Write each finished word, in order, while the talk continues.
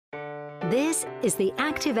This is the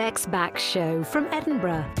ActiveX Back Show from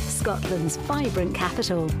Edinburgh, Scotland's vibrant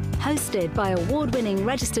capital. Hosted by award-winning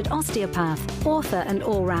registered osteopath, author and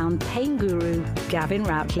all-round pain guru, Gavin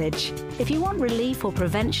Routledge. If you want relief or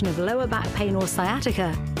prevention of lower back pain or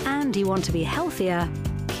sciatica, and you want to be healthier,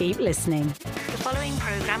 keep listening. The following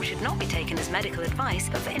programme should not be taken as medical advice,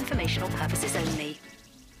 but for informational purposes only.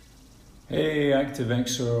 Hey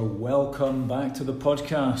ActiveXer, welcome back to the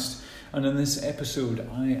podcast. And in this episode,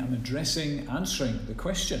 I am answering the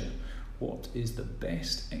question, what is the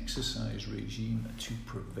best exercise regime to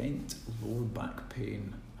prevent lower back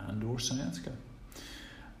pain and or sciatica?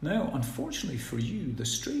 Now, unfortunately for you, the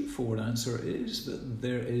straightforward answer is that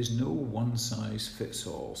there is no one size fits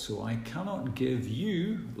all. So I cannot give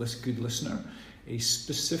you, good listener, a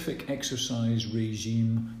specific exercise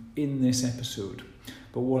regime in this episode.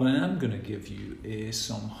 But what I am going to give you is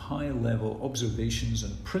some high-level observations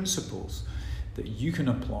and principles that you can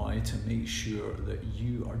apply to make sure that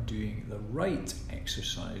you are doing the right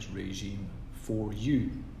exercise regime for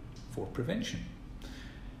you, for prevention.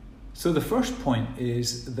 So the first point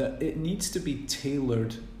is that it needs to be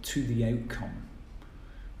tailored to the outcome.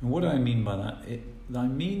 And what do I mean by that? I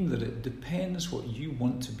mean that it depends what you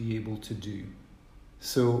want to be able to do.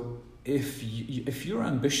 So if your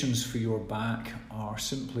ambitions for your back are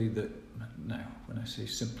simply that, now when I say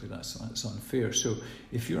simply that's unfair, so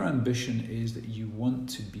if your ambition is that you want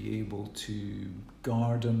to be able to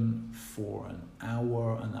garden for an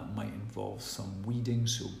hour, and that might involve some weeding,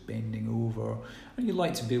 so bending over, and you'd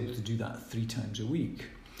like to be able to do that 3 times a week,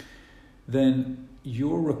 then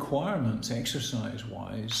your requirements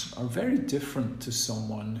exercise-wise are very different to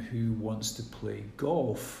someone who wants to play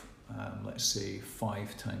golf, let's say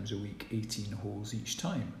 5 times a week, 18 holes each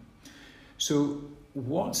time. So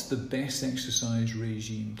what's the best exercise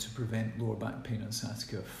regime to prevent lower back pain and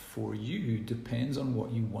sciatica for you depends on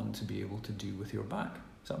what you want to be able to do with your back.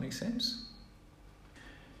 Does that make sense?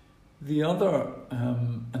 The other,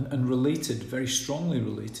 and related, very strongly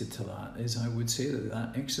related to that, is I would say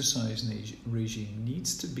that exercise regime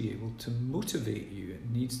needs to be able to motivate you. It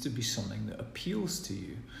needs to be something that appeals to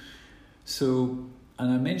you. So,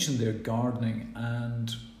 and I mentioned there gardening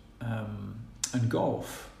and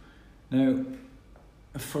golf. Now,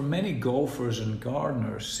 for many golfers and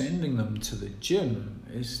gardeners, sending them to the gym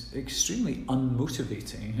is extremely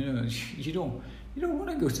unmotivating. You don't want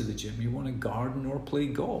to go to the gym. You want to garden or play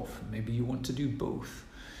golf. Maybe you want to do both.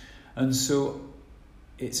 And so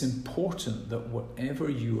it's important that whatever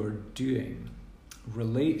you are doing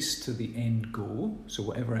relates to the end goal. So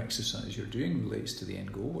whatever exercise you're doing relates to the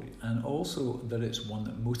end goal, and also that it's one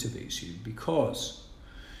that motivates you, because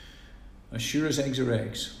as sure as eggs are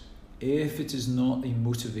eggs, if it is not a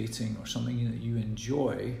motivating or something that you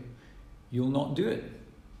enjoy, you'll not do it.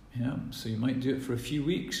 So you might do it for a few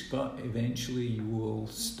weeks, but eventually you will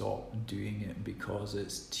stop doing it because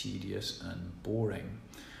it's tedious and boring.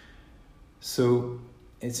 So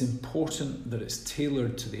it's important that it's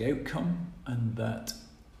tailored to the outcome and that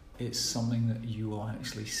it's something that you will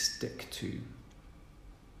actually stick to.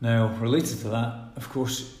 Now, related to that, of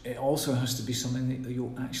course, it also has to be something that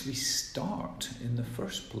you'll actually start in the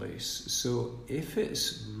first place. So if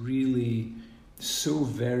it's really so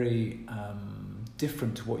very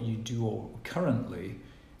different to what you do currently,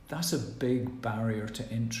 that's a big barrier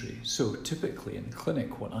to entry. So typically in the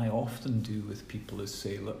clinic, what I often do with people is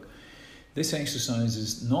say, look, this exercise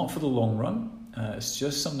is not for the long run. It's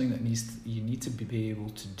just something that you need to be able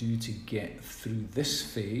to do to get through this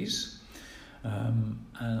phase. And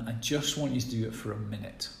I just want you to do it for a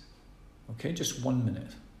minute. Okay, just 1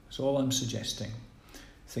 minute. That's all I'm suggesting.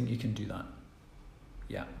 Think you can do that?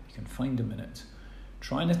 Yeah, you can find a minute.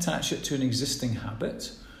 Try and attach it to an existing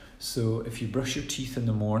habit. So if you brush your teeth in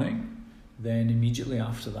the morning, then immediately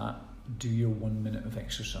after that, do your 1 minute of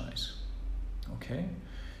exercise. Okay?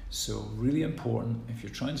 So really important, if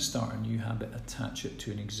you're trying to start a new habit, attach it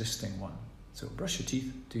to an existing one. So brush your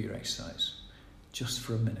teeth, do your exercise, just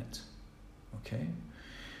for a minute. Okay?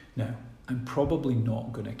 Now, I'm probably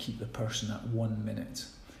not going to keep the person at 1 minute,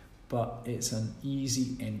 but it's an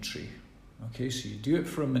easy entry. Okay, so you do it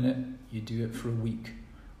for a minute, you do it for a week,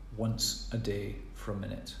 once a day for a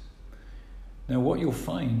minute. Now what you'll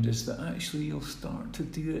find is that actually you'll start to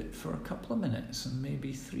do it for a couple of minutes and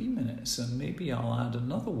maybe 3 minutes, and maybe I'll add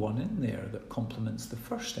another one in there that complements the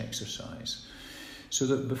first exercise. So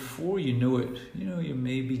that before you know it, you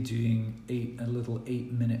may be doing a little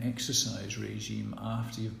 8-minute exercise regime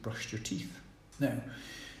after you've brushed your teeth. Now,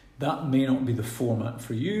 that may not be the format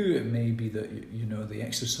for you. It may be that, the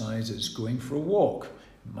exercise is going for a walk.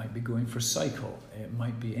 It might be going for a cycle. It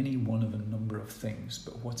might be any one of a number of things.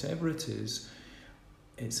 But whatever it is,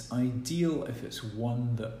 it's ideal if it's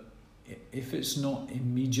one that, if it's not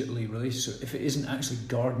immediately related, so if it isn't actually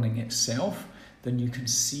gardening itself, then you can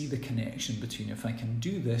see the connection between, if I can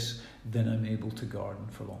do this, then I'm able to garden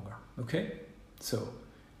for longer. Okay? So,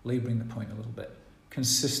 labouring the point a little bit.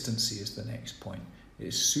 Consistency is the next point.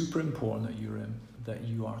 It's super important that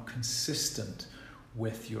you are consistent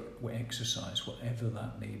with your exercise, whatever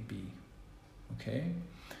that may be. Okay?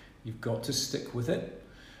 You've got to stick with it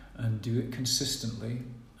and do it consistently.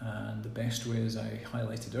 And the best way, as I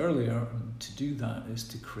highlighted earlier, to do that is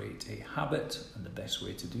to create a habit. And the best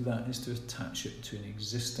way to do that is to attach it to an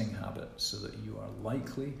existing habit so that you are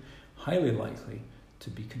likely, highly likely, to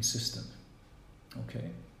be consistent. Okay?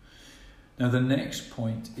 Now the next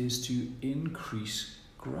point is to increase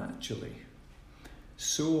gradually.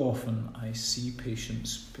 So often I see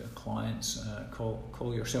patients, clients,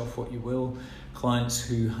 call yourself what you will, clients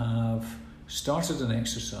who have started an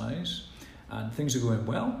exercise and things are going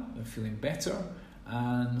well, they're feeling better,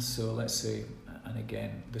 and so let's say, and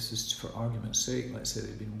again, this is for argument's sake, let's say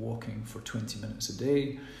they've been walking for 20 minutes a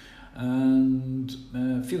day and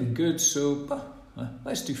feeling good, so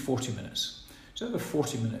let's do 40 minutes. So have a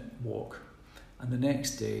 40-minute walk, and the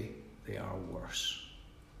next day they are worse.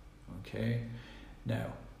 Okay?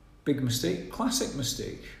 Now, big mistake, classic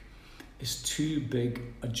mistake, is too big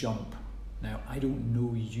a jump. Now, I don't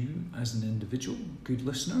know you as an individual, good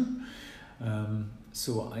listener,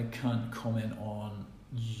 so I can't comment on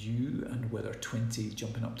you and whether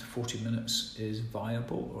jumping up to 40 minutes is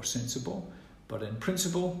viable or sensible, but in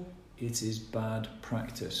principle, it is bad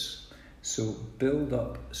practice. So build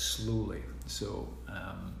up slowly. So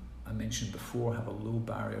I mentioned before, have a low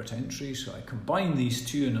barrier to entry. So I combine these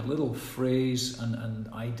two in a little phrase, and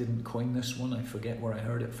I didn't coin this one. I forget where I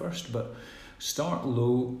heard it first, but start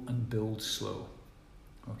low and build slow.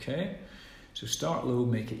 Okay? So start low,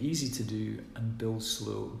 make it easy to do, and build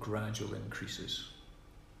slow, gradual increases.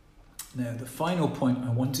 Now, the final point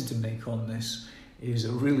I wanted to make on this is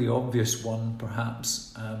a really obvious one,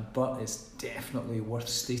 perhaps, but it's definitely worth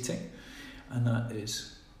stating, and that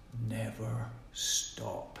is never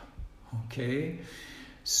stop. Okay?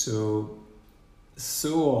 So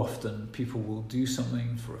often people will do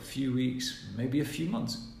something for a few weeks, maybe a few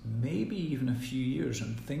months, maybe even a few years,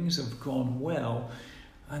 and things have gone well,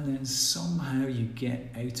 and then somehow you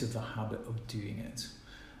get out of the habit of doing it.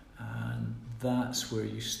 And that's where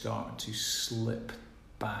you start to slip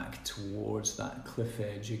back towards that cliff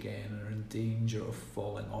edge again and are in danger of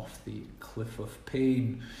falling off the cliff of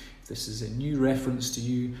pain. If this is a new reference to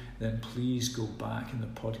you, then please go back in the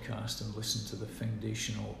podcast and listen to the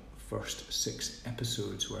foundational first 6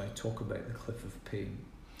 episodes where I talk about the cliff of pain.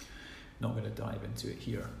 Not going to dive into it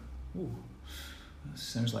here. Ooh. That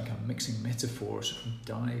sounds like I'm mixing metaphors.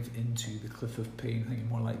 Dive into the cliff of pain. I think you're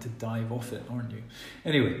more like to dive off it, aren't you?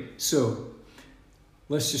 Anyway, so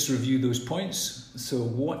let's just review those points. So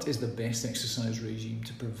what is the best exercise regime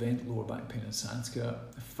to prevent lower back pain and sciatica?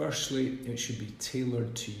 Firstly, it should be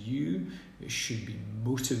tailored to you. It should be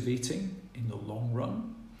motivating in the long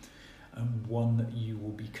run, and one that you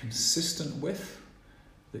will be consistent with,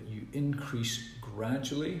 that you increase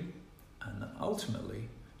gradually, and that ultimately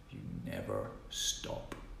you never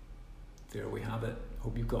stop. There we have it.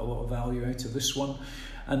 Hope you've got a lot of value out of this one.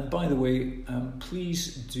 And by the way,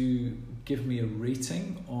 please do give me a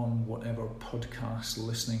rating on whatever podcast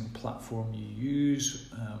listening platform you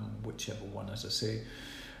use, whichever one, as I say.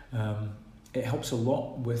 It helps a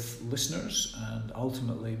lot with listeners, and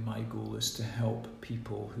ultimately my goal is to help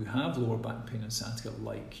people who have lower back pain and sciatica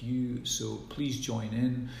like you. So please join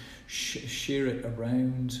in, share it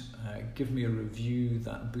around, give me a review.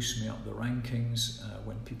 That boosts me up the rankings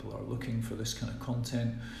when people are looking for this kind of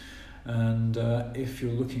content. And if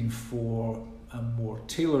you're looking for a more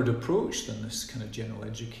tailored approach than this kind of general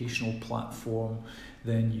educational platform,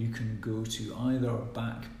 then you can go to either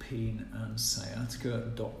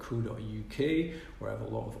backpainandsciatica.co.uk, where I have a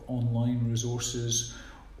lot of online resources,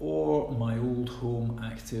 or my old home,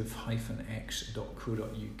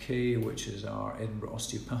 active-x.co.uk, which is our Edinburgh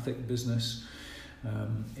osteopathic business.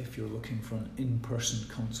 If you're looking for an in-person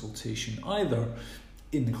consultation, either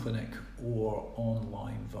in the clinic or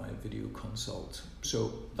online via video consult.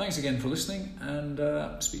 So thanks again for listening, and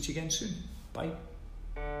speak to you again soon. Bye.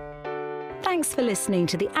 Thanks for listening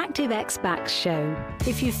to the ActiveX Back Show.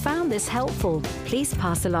 If you found this helpful, please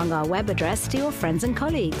pass along our web address to your friends and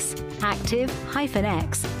colleagues,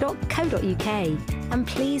 active-x.co.uk, and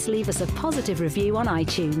please leave us a positive review on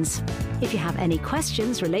iTunes. If you have any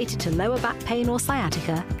questions related to lower back pain or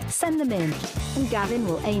sciatica, send them in, and Gavin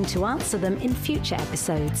will aim to answer them in future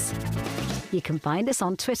episodes. You can find us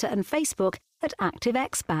on Twitter and Facebook at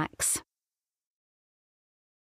ActiveX Backs.